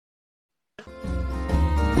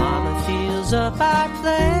fills up our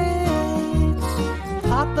plates.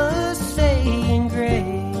 Papa's saying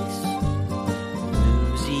grace.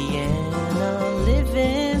 Louisiana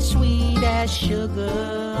living sweet as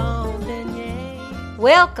sugar on beignets.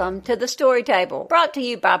 Welcome to the Story Table, brought to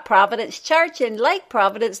you by Providence Church in Lake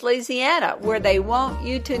Providence, Louisiana, where they want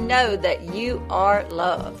you to know that you are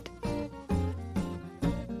loved.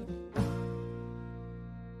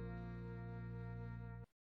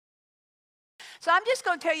 So I'm just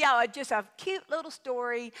going to tell y'all just a cute little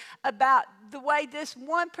story about the way this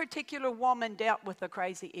one particular woman dealt with a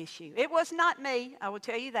crazy issue. It was not me, I will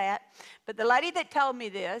tell you that. But the lady that told me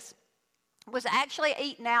this was actually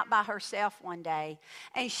eating out by herself one day.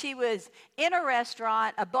 And she was in a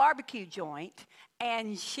restaurant, a barbecue joint,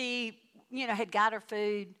 and she, had got her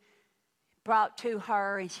food brought to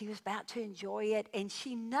her, and she was about to enjoy it. And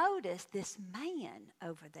she noticed this man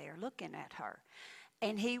over there looking at her.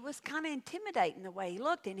 And he was kind of intimidating the way he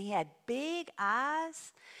looked, and he had big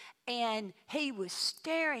eyes, and he was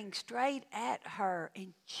staring straight at her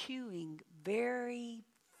and chewing very,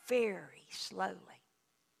 very slowly.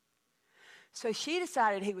 So she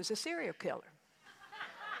decided he was a serial killer,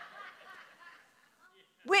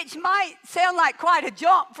 which might sound like quite a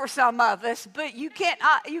jump for some of us, but you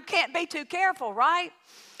can't be too careful, right?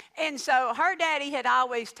 And so her daddy had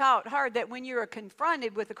always taught her that when you're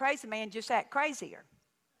confronted with a crazy man, just act crazier.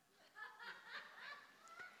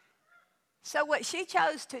 So what she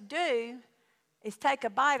chose to do is take a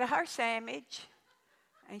bite of her sandwich,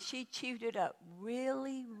 and she chewed it up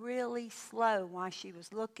really, really slow while she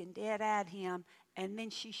was looking dead at him, and then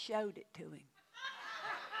she showed it to him.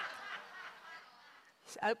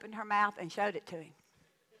 She opened her mouth and showed it to him.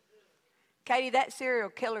 Katie, that serial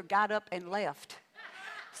killer got up and left.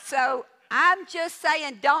 So I'm just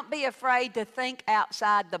saying, don't be afraid to think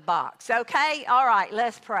outside the box, okay? All right,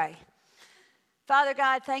 let's pray. Father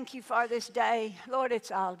God, thank you for this day. Lord,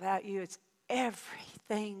 it's all about you.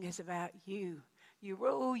 Everything is about you. You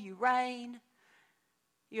rule, you reign.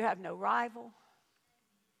 You have no rival.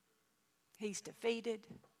 He's defeated.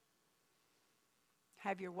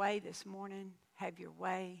 Have your way this morning. Have your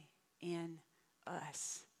way in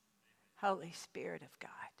us. Holy Spirit of God,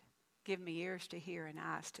 give me ears to hear and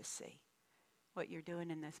eyes to see what you're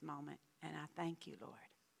doing in this moment. And I thank you, Lord.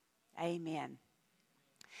 Amen.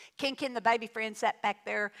 Kinkin, the baby friend, sat back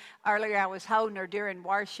there earlier. I was holding her during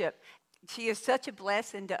worship. She is such a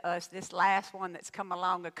blessing to us, this last one that's come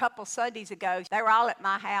along. A couple Sundays ago, they were all at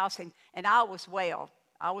my house, and all was well.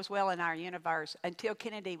 All was well in our universe until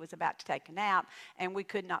Kennedy was about to take a nap, and we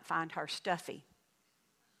could not find her stuffy.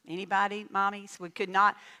 Anybody, mommies? We could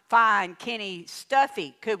not find Kenny's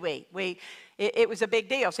stuffy, could we? It was a big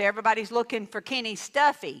deal. So everybody's looking for Kenny's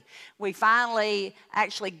stuffy. We finally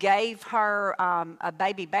actually gave her a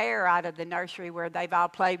baby bear out of the nursery where they've all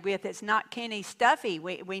played with. It's not Kenny's stuffy.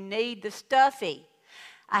 We need the stuffy.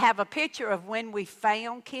 I have a picture of when we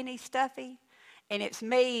found Kenny's stuffy. And it's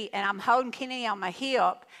me, and I'm holding Kenny on my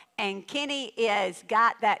hip, and Kenny has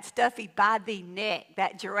got that stuffy by the neck,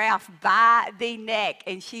 that giraffe by the neck,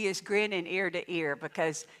 and she is grinning ear to ear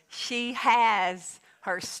because she has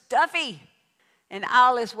her stuffy, and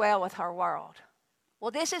all is well with her world.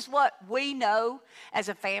 Well, this is what we know as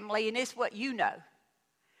a family, and this is what you know.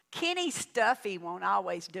 Kenny's stuffy won't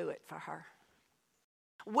always do it for her.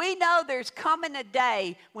 We know there's coming a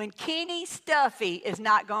day when Kenny's stuffy is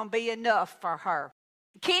not going to be enough for her.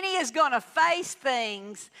 Kenny is going to face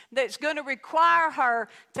things that's going to require her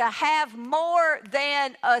to have more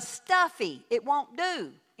than a stuffy. It won't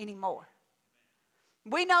do anymore.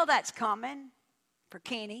 We know that's coming for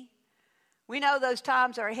Kenny. We know those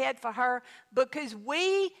times are ahead for her because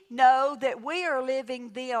we know that we are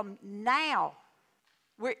living them now.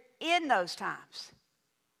 We're in those times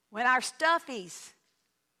when our stuffies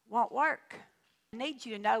won't work. I need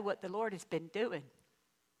you to know what the Lord has been doing.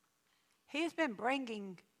 He has been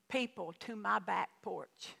bringing people to my back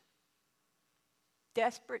porch.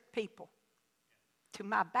 Desperate people to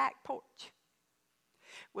my back porch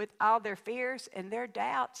with all their fears and their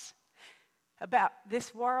doubts about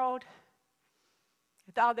this world,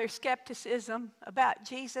 with all their skepticism about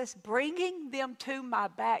Jesus, bringing them to my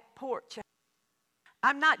back porch.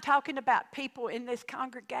 I'm not talking about people in this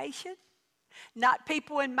congregation. Not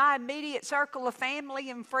people in my immediate circle of family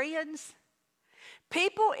and friends.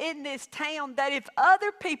 People in this town that if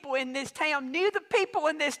other people in this town knew the people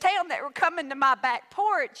in this town that were coming to my back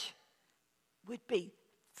porch would be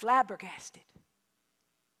flabbergasted,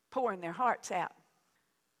 pouring their hearts out.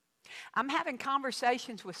 I'm having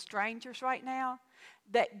conversations with strangers right now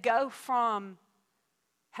that go from,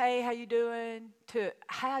 hey, how you doing, to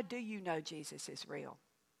how do you know Jesus is real?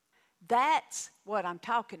 That's what I'm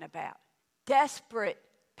talking about. desperate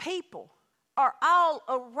people are all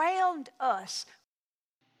around us.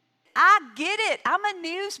 I get it. I'm a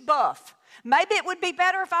news buff. Maybe it would be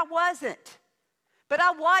better if I wasn't. But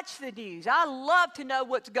I watch the news. I love to know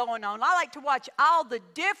what's going on. I like to watch all the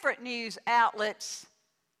different news outlets.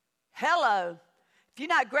 Hello. If you're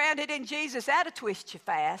not grounded in Jesus, that'll twist you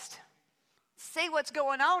fast. See what's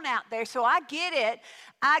going on out there. So I get it.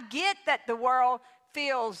 I get that the world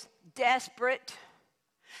feels desperate.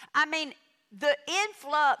 I mean, the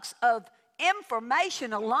influx of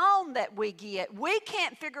information alone that we get, we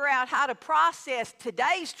can't figure out how to process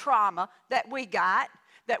today's trauma that we got,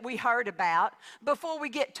 that we heard about, before we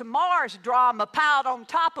get tomorrow's drama piled on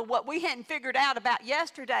top of what we hadn't figured out about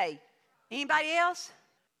yesterday. Anybody else?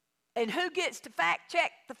 And who gets to fact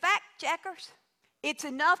check the fact checkers? It's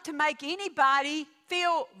enough to make anybody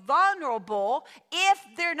feel vulnerable if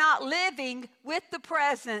they're not living with the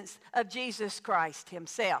presence of Jesus Christ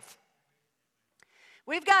himself.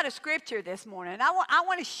 We've got a scripture this morning. I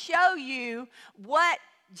want to show you what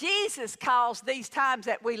Jesus calls these times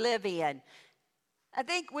that we live in. I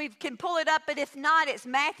think we can pull it up, but if not, it's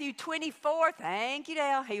Matthew 24. Thank you,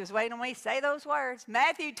 Dale. He was waiting on me to say those words.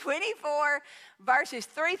 Matthew 24, verses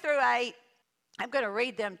 3 through 8. I'm going to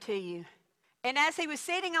read them to you. And as he was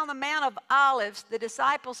sitting on the Mount of Olives, the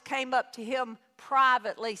disciples came up to him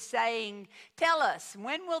privately, saying, "Tell us,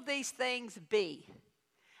 when will these things be?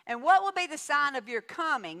 And what will be the sign of your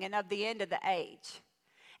coming and of the end of the age?"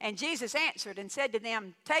 And Jesus answered and said to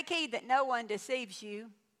them, "Take heed that no one deceives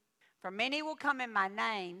you. For many will come in my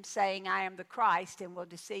name, saying, 'I am the Christ,' and will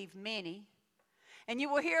deceive many. And you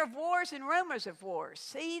will hear of wars and rumors of wars.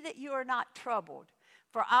 See that you are not troubled.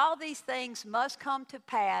 For all these things must come to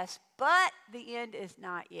pass, but the end is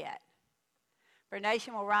not yet. For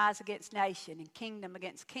nation will rise against nation, and kingdom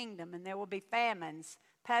against kingdom, and there will be famines,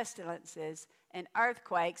 pestilences, and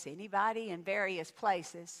earthquakes," anybody, in various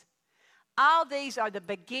places. "All these are the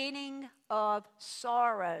beginning of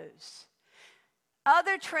sorrows."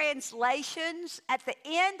 Other translations at the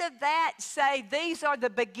end of that say these are the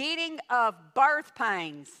beginning of birth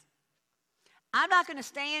pains. I'm not going to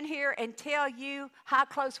stand here and tell you how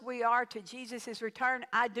close we are to Jesus' return.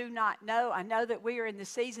 I do not know. I know that we are in the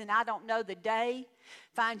season. I don't know the day.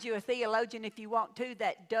 Find you a theologian if you want to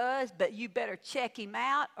that does, but you better check him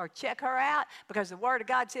out or check her out, because the Word of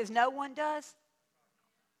God says no one does.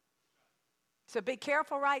 So be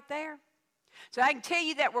careful right there. So I can tell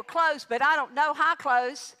you that we're close, but I don't know how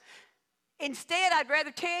close. Instead, I'd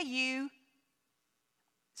rather tell you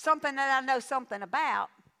something that I know something about.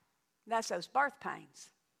 That's those birth pains.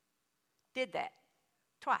 Did that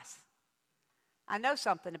twice. I know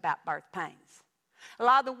something about birth pains. A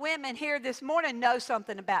lot of the women here this morning know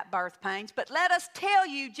something about birth pains, but let us tell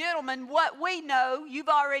you, gentlemen, what we know. You've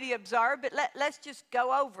already observed, but let's just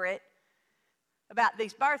go over it about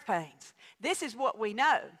these birth pains. This is what we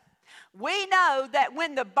know. We know that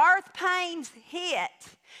when the birth pains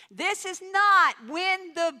hit, this is not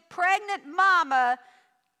when the pregnant mama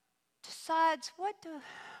decides, what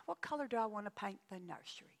color do I want to paint the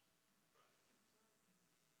nursery?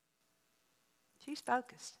 She's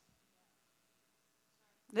focused.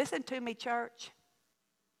 Listen to me, church.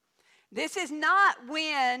 This is not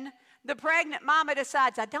when the pregnant mama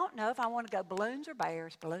decides, I don't know if I want to go balloons or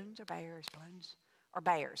bears on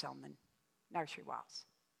the nursery walls.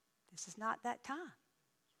 This is not that time.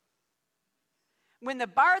 When the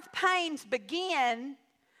birth pains begin,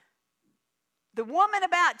 the woman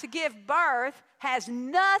about to give birth has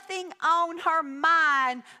nothing on her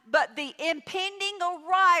mind but the impending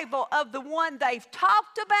arrival of the one they've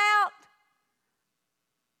talked about,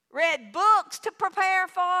 read books to prepare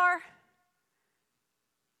for.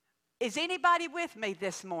 Is anybody with me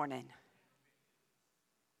this morning?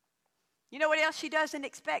 You know what else she doesn't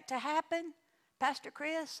expect to happen, Pastor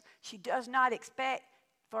Chris? She does not expect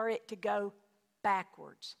for it to go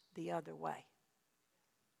backwards the other way.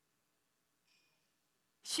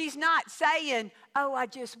 She's not saying, oh, I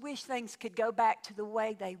just wish things could go back to the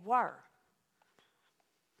way they were.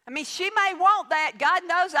 I mean, she may want that. God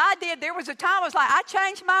knows I did. There was a time I was like, I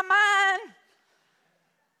changed my mind.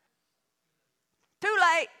 Too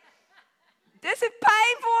late. This is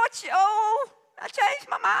painful. Oh, I changed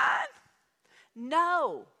my mind.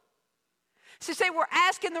 No. So see, we're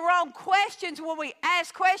asking the wrong questions when we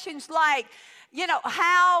ask questions like, you know,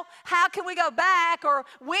 how can we go back, or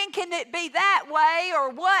when can it be that way, or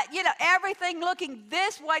what, you know, everything looking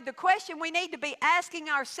this way. The question we need to be asking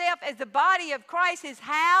ourselves as the body of Christ is,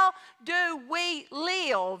 how do we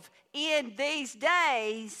live in these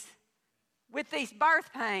days with these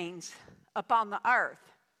birth pains upon the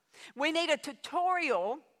earth? We need a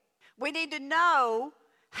tutorial. We need to know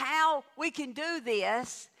how we can do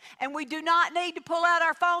this, and we do not need to pull out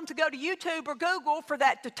our phone to go to YouTube or Google for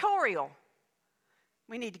that tutorial.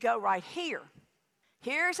 We need to go right here.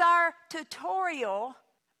 Here's our tutorial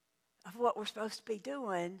of what we're supposed to be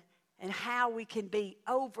doing and how we can be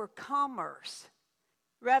overcomers.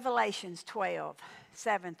 Revelations 12,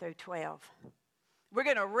 7 through 12. We're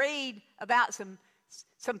going to read about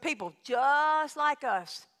some people just like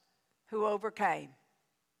us who overcame.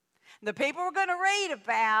 The people we're going to read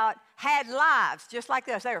about had lives just like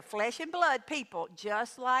us. They were flesh and blood people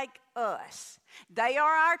just like us. They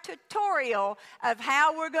are our tutorial of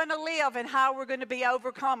how we're going to live and how we're going to be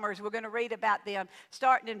overcomers. We're going to read about them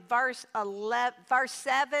starting in verse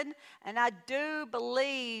 7. And I do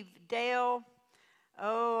believe, Dale,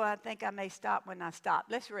 I think I may stop when I stop.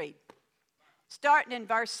 Let's read. Starting in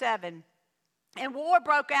verse 7. And war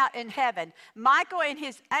broke out in heaven. Michael and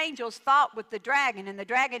his angels fought with the dragon, and the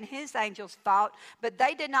dragon and his angels fought, but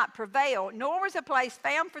they did not prevail, nor was a place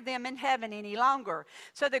found for them in heaven any longer.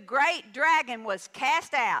 So the great dragon was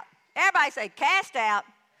cast out. Everybody say, cast out.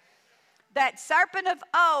 That serpent of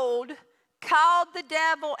old, called the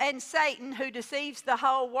devil and Satan, who deceives the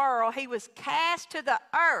whole world, he was cast to the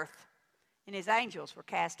earth. And his angels were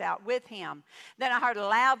cast out with him. Then I heard a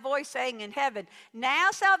loud voice saying in heaven, now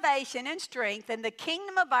salvation and strength and the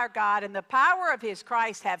kingdom of our God and the power of his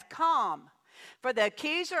Christ have come. For the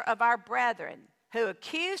accuser of our brethren, who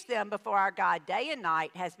accused them before our God day and night,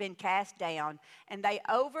 has been cast down, and they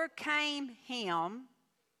overcame him.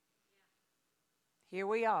 Here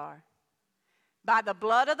we are. By the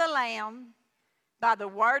blood of the Lamb, by the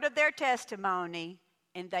word of their testimony,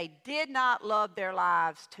 and they did not love their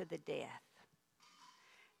lives to the death.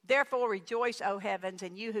 Therefore rejoice, O heavens,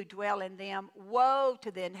 and you who dwell in them. Woe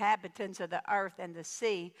to the inhabitants of the earth and the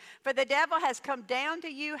sea. For the devil has come down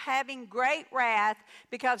to you having great wrath,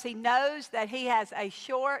 because he knows that he has a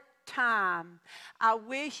short time. I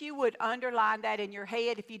wish you would underline that in your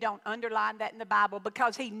head if you don't underline that in the Bible,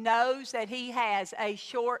 because he knows that he has a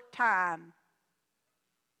short time.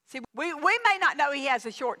 See, we may not know he has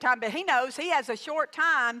a short time, but he knows he has a short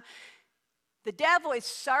time. The devil is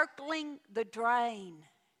circling the drain.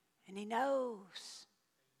 And he knows.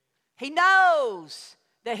 He knows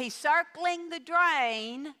that he's circling the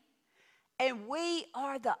drain, and we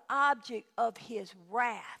are the object of his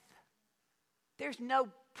wrath. There's no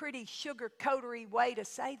pretty sugar-coatery way to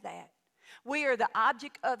say that. We are the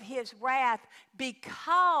object of his wrath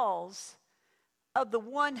because of the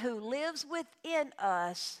one who lives within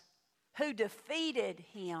us, who defeated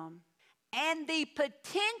him, and the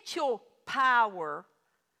potential power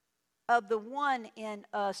of the one in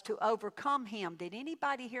us to overcome him. Did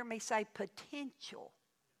anybody hear me say potential?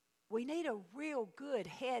 We need a real good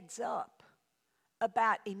heads up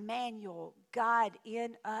about Emmanuel, God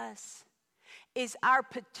in us, is our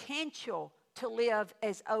potential to live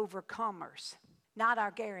as overcomers, not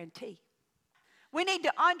our guarantee. We need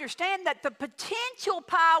to understand that the potential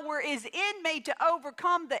power is in me to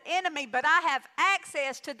overcome the enemy, but I have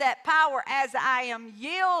access to that power as I am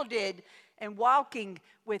yielded and walking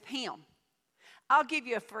with him. I'll give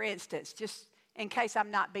you a for instance, just in case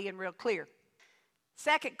I'm not being real clear.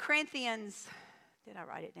 2 Corinthians, did I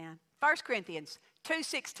write it down? 1 Corinthians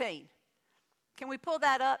 2:16. Can we pull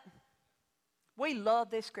that up? We love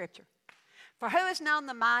this scripture. For who has known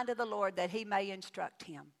the mind of the Lord that he may instruct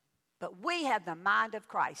him? But we have the mind of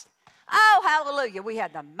Christ. Oh, hallelujah. We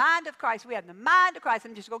have the mind of Christ. We have the mind of Christ.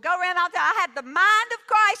 I'm just going to go around all the time. I have the mind of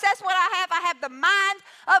Christ. That's what I have. I have the mind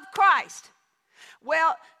of Christ.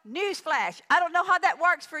 Well, newsflash, I don't know how that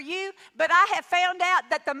works for you, but I have found out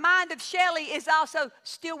that the mind of Shelley is also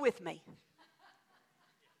still with me.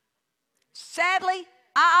 Sadly,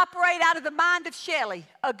 I operate out of the mind of Shelley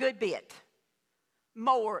a good bit,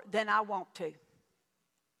 more than I want to.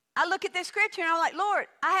 I look at this scripture and I'm like, Lord,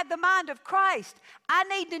 I have the mind of Christ. I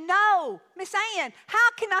need to know. Miss Ann,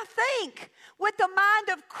 how can I think with the mind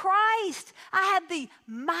of Christ? I have the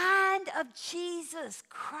mind of Jesus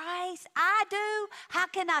Christ. I do. How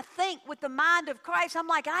can I think with the mind of Christ? I'm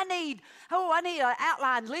like, I need an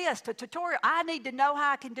outline list, a tutorial. I need to know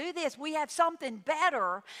how I can do this. We have something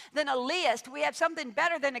better than a list. We have something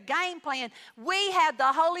better than a game plan. We have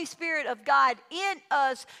the Holy Spirit of God in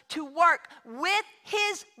us to work with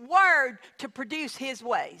his word to produce his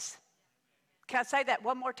ways. Can I say that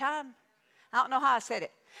one more time? I don't know how I said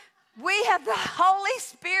it. We have the Holy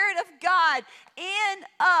Spirit of God in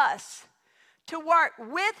us to work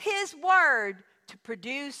with his word to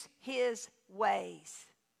produce his ways.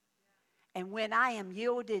 And when I am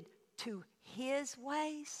yielded to his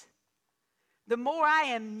ways, the more I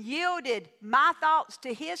am yielded my thoughts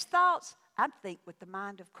to his thoughts, I think with the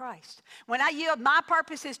mind of Christ. When I yield my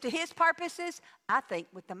purposes to his purposes, I think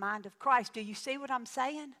with the mind of Christ. Do you see what I'm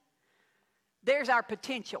saying? There's our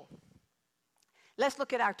potential. Let's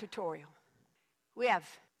look at our tutorial. We have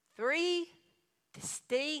 3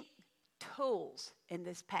 distinct tools in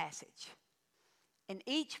this passage. And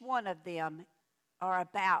each one of them are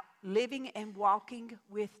about living and walking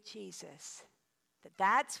with Jesus.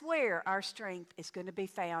 That's where our strength is going to be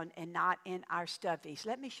found and not in our stuffies.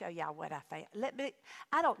 Let me show y'all what I found.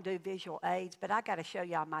 I don't do visual aids, but I got to show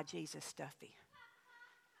y'all my Jesus stuffy.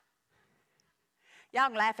 Y'all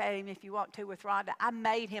can laugh at him if you want to with Rhonda. I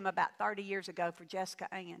made him about 30 years ago for Jessica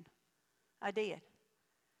Ann. I did.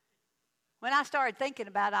 When I started thinking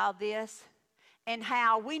about all this and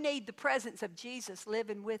how we need the presence of Jesus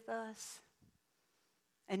living with us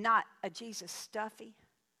and not a Jesus stuffy,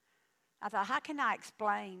 I thought, how can I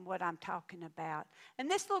explain what I'm talking about? And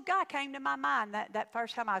this little guy came to my mind. That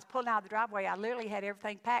first time I was pulling out of the driveway, I literally had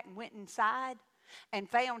everything packed and went inside and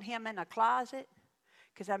found him in a closet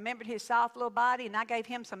because I remembered his soft little body, and I gave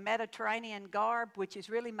him some Mediterranean garb, which is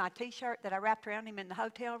really my T-shirt that I wrapped around him in the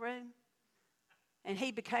hotel room. And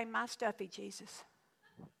he became my stuffy Jesus.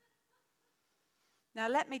 Now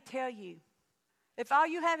let me tell you, if all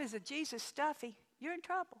you have is a Jesus stuffy, you're in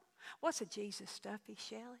trouble. What's a Jesus stuffy,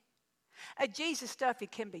 Shelley? A Jesus stuffy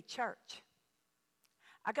can be church.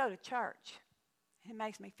 I go to church. It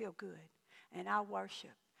makes me feel good. And I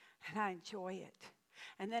worship. And I enjoy it.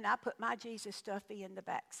 And then I put my Jesus stuffy in the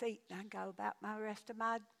back seat. And I go about my rest of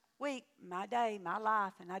my week, my day, my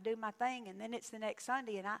life. And I do my thing. And then it's the next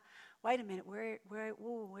Sunday. And wait a minute,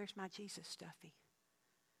 where's my Jesus stuffy?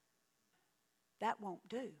 That won't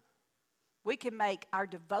do. We can make our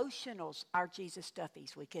devotionals our Jesus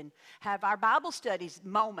stuffies. We can have our Bible studies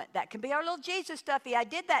moment. That can be our little Jesus stuffy. I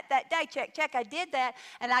did that day. Check, I did that.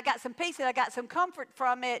 And I got some peace and I got some comfort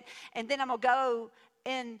from it. And then I'm going to go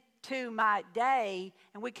into my day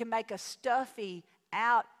and we can make a stuffy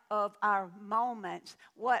out of our moments.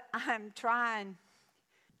 What I'm trying,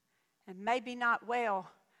 and maybe not well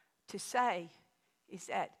to say, is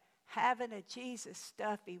that having a Jesus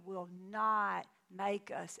stuffy will not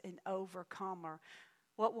make us an overcomer.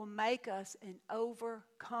 What will make us an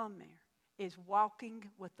overcomer is walking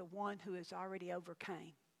with the one who has already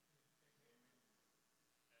overcame.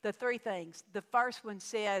 The 3 things. The first one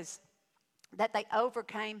says that they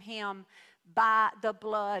overcame him by the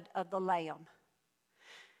blood of the Lamb.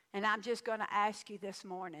 And I'm just going to ask you this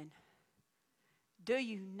morning, do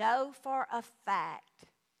you know for a fact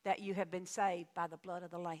that you have been saved by the blood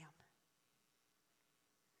of the Lamb?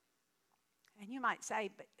 And you might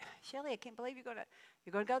say, but Shelley, I can't believe you're going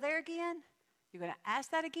to go there again? You're going to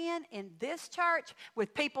ask that again in this church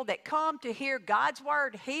with people that come to hear God's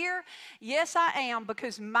word here? Yes, I am,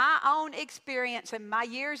 because my own experience and my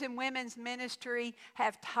years in women's ministry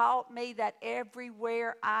have taught me that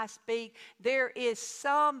everywhere I speak, there is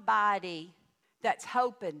somebody that's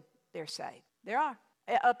hoping they're saved. There are.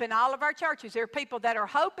 Up in all of our churches, there are people that are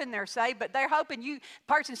hoping they're saved, but they're hoping the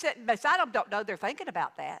person sitting beside them don't know they're thinking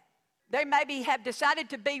about that. They maybe have decided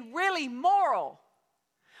to be really moral.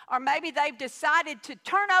 Or maybe they've decided to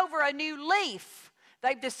turn over a new leaf.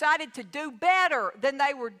 They've decided to do better than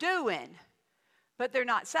they were doing. But they're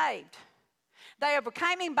not saved. They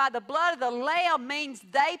overcame him by the blood of the Lamb means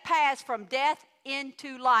they passed from death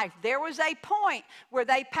into life. There was a point where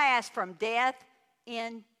they passed from death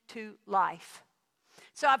into life.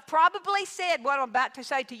 So I've probably said what I'm about to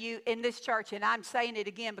say to you in this church, and I'm saying it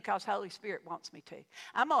again because Holy Spirit wants me to.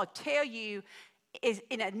 I'm going to tell you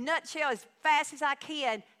in a nutshell as fast as I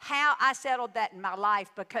can how I settled that in my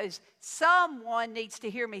life, because someone needs to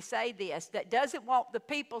hear me say this that doesn't want the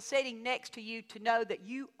people sitting next to you to know that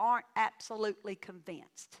you aren't absolutely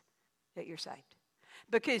convinced that you're saved.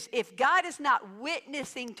 Because if God is not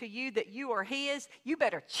witnessing to you that you are his, you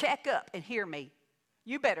better check up and hear me.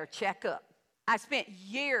 You better check up. I spent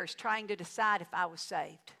years trying to decide if I was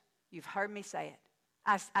saved. You've heard me say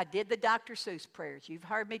it. I did the Dr. Seuss prayers. You've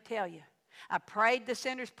heard me tell you. I prayed the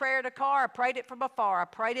sinner's prayer in a car. I prayed it from afar. I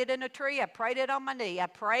prayed it in a tree. I prayed it on my knee. I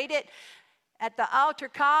prayed it at the altar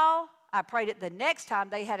call. I prayed it the next time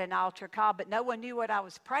they had an altar call, but no one knew what I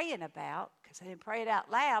was praying about because I didn't pray it out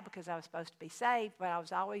loud because I was supposed to be saved, but I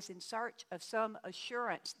was always in search of some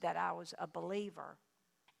assurance that I was a believer.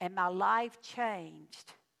 And my life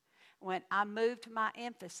changed when I moved my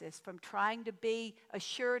emphasis from trying to be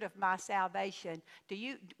assured of my salvation.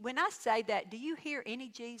 When I say that, do you hear any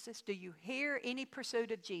Jesus? Do you hear any pursuit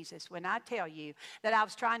of Jesus when I tell you that I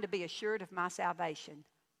was trying to be assured of my salvation?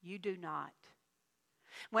 You do not.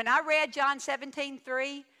 When I read John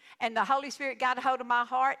 17:3, and the Holy Spirit got a hold of my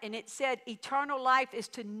heart, and it said eternal life is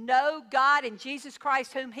to know God and Jesus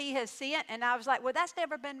Christ whom he has sent. And I was like, well, that's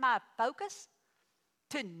never been my focus,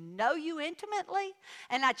 to know you intimately.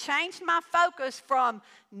 And I changed my focus from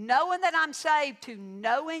knowing that I'm saved to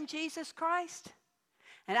knowing Jesus Christ.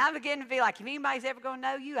 And I began to be like, if anybody's ever going to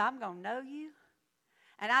know you, I'm going to know you.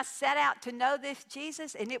 And I set out to know this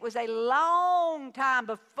Jesus, and it was a long time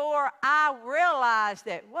before I realized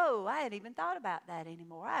that, whoa, I hadn't even thought about that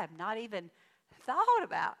anymore. I have not even thought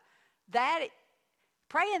about that,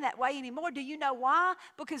 praying that way anymore. Do you know why?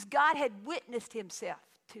 Because God had witnessed himself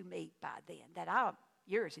to me by then, that I'm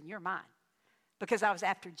yours and you're mine. Because I was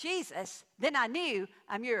after Jesus, then I knew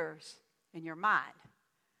I'm yours and you're mine.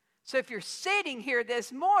 So if you're sitting here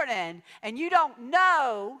this morning and you don't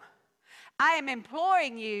know, I am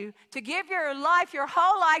imploring you to give your life, your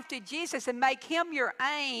whole life to Jesus and make him your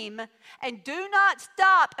aim. And do not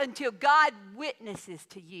stop until God witnesses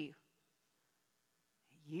to you.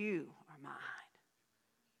 You are mine.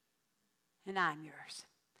 And I'm yours.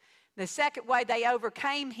 The second way they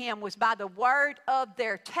overcame him was by the word of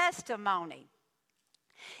their testimony.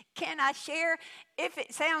 Can I share? If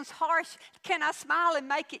it sounds harsh, can I smile and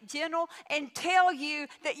make it gentle and tell you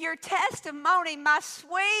that your testimony, my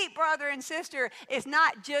sweet brother and sister, is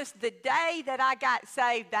not just the day that I got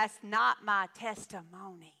saved. That's not my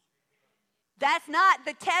testimony. That's not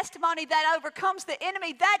the testimony that overcomes the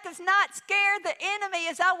enemy. That does not scare the enemy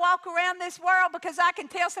as I walk around this world, because I can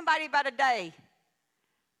tell somebody about a day.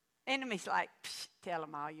 Enemy's like, tell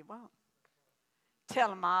them all you want. Tell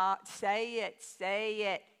them all, say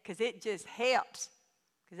it, because it just helps.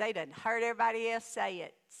 Because they done heard everybody else say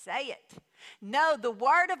it. Say it. No, the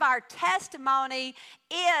word of our testimony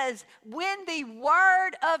is when the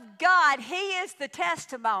word of God, he is the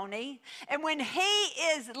testimony, and when he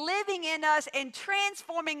is living in us and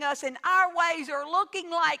transforming us, and our ways are looking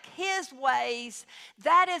like his ways,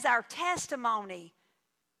 that is our testimony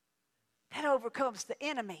that overcomes the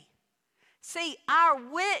enemy. See, our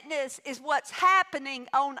witness is what's happening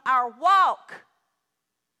on our walk.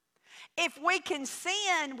 If we can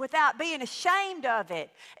sin without being ashamed of it,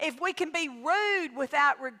 if we can be rude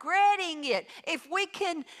without regretting it, if we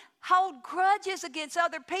can hold grudges against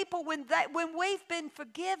other people when we've been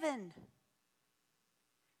forgiven,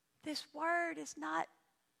 this word is not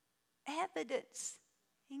evidence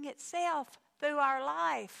in itself through our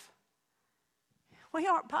life. We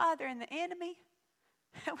aren't bothering the enemy.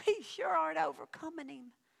 We sure aren't overcoming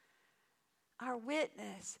him. Our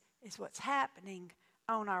witness is what's happening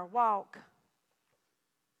on our walk.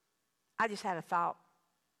 I just had a thought.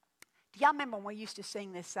 Do y'all remember when we used to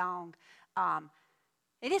sing this song?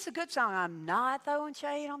 It is a good song. I'm not throwing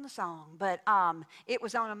shade on the song, but it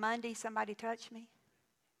was on a Monday. Somebody touched me.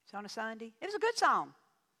 It's on a Sunday. It was a good song.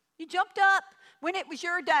 You jumped up when it was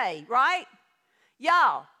your day, right?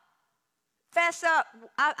 Y'all, fess up.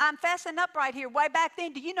 I'm fessing up right here. Way back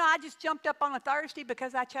then, do you know I just jumped up on a Thursday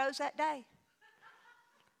because I chose that day?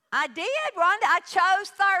 I did, Rhonda. I chose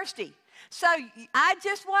Thursday. So I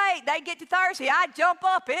just wait. They get to Thursday. I'd jump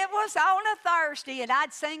up. It was on a Thursday, and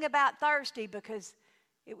I'd sing about Thursday because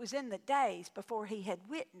it was in the days before he had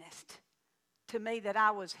witnessed to me that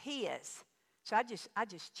I was his. So I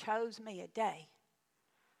just chose me a day.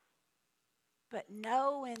 But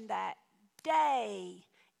knowing that day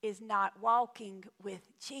is not walking with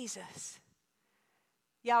Jesus.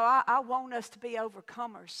 Y'all, I want us to be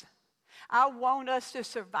overcomers. I want us to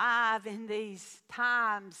survive in these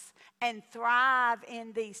times and thrive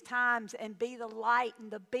in these times and be the light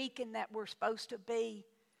and the beacon that we're supposed to be.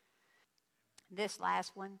 This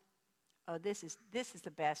last one, this is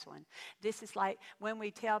the best one. This is like when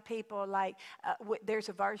we tell people, like, there's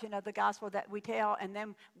a version of the gospel that we tell, and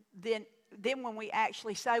then when we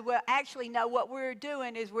actually say, well, actually, no, what we're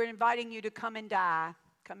doing is we're inviting you to come and die.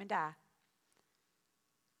 Come and die.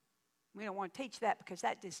 We don't want to teach that because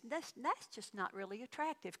that's just not really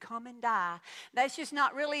attractive. Come and die. That's just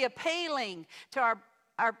not really appealing to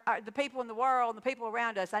the people in the world and the people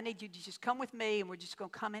around us. I need you to just come with me and we're just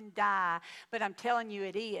going to come and die. But I'm telling you,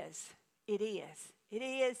 it is. It is. It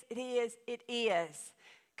is. It is. It is.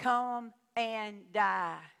 Come and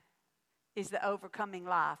die is the overcoming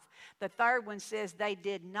life. The third one says they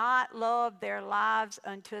did not love their lives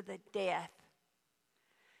unto the death.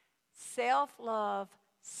 Self-love,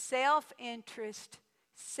 self-interest,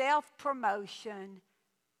 self-promotion,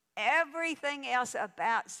 everything else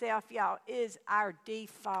about self, y'all, is our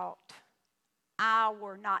default.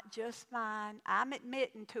 Our, not just mine. I'm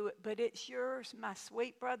admitting to it, but it's yours, my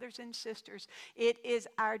sweet brothers and sisters. It is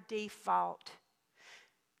our default.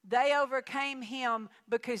 They overcame him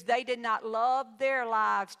because they did not love their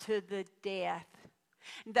lives to the death.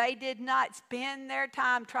 They did not spend their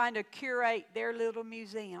time trying to curate their little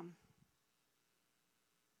museum.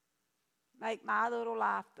 Make my little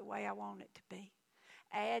life the way I want it to be.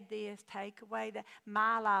 Add this, take away that.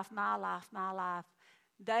 My life, my life, my life.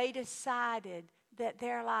 They decided that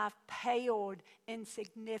their life paled in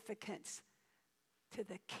significance to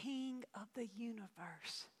the King of the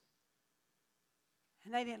universe.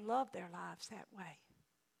 And they didn't love their lives that way.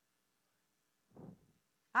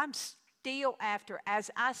 I'm still after, as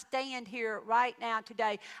I stand here right now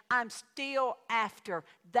today, I'm still after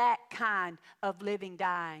that kind of living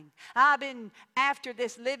dying. I've been after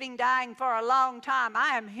this living dying for a long time.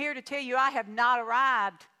 I am here to tell you I have not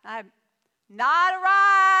arrived. I have not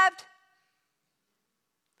arrived.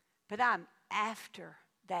 But I'm after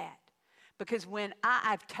that. Because when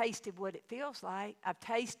I've tasted what it feels like, I've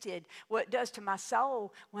tasted what it does to my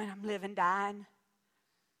soul when I'm living dying.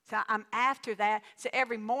 So I'm after that. So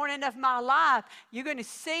every morning of my life, you're going to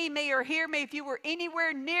see me or hear me if you were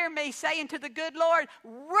anywhere near me saying to the good Lord,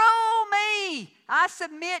 rule me. I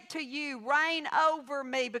submit to you. Reign over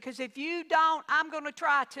me. Because if you don't, I'm going to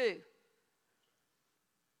try to.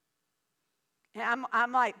 And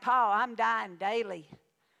I'm like Paul, I'm dying daily.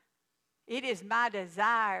 It is my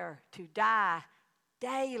desire to die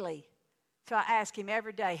daily. So I ask him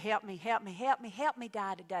every day, help me, help me, help me, help me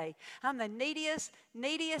die today. I'm the neediest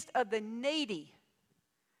of the needy.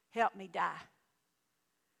 Help me die.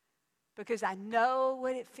 Because I know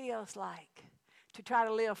what it feels like to try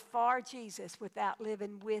to live for Jesus without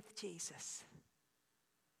living with Jesus.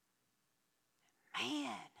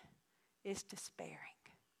 Man, it's despairing.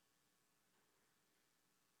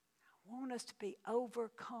 I want us to be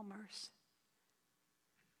overcomers.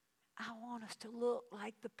 I want us to look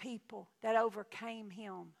like the people that overcame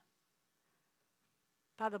him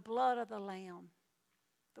by the blood of the Lamb,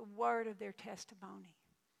 the word of their testimony,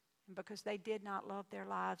 and because they did not love their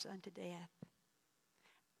lives unto death.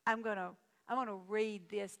 I'm going to read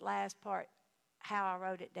this last part, how I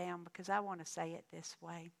wrote it down, because I want to say it this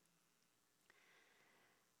way.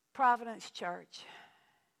 Providence Church,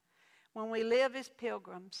 when we live as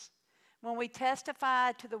pilgrims, when we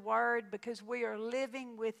testify to the word because we are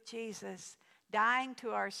living with Jesus, dying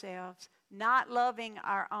to ourselves, not loving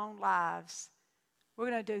our own lives,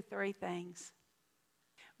 we're going to do three things.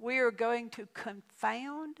 We are going to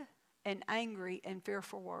confound an angry and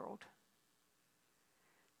fearful world.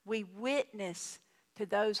 We witness to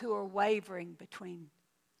those who are wavering between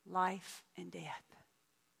life and death.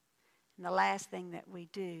 And the last thing that we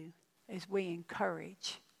do is we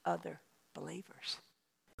encourage other believers.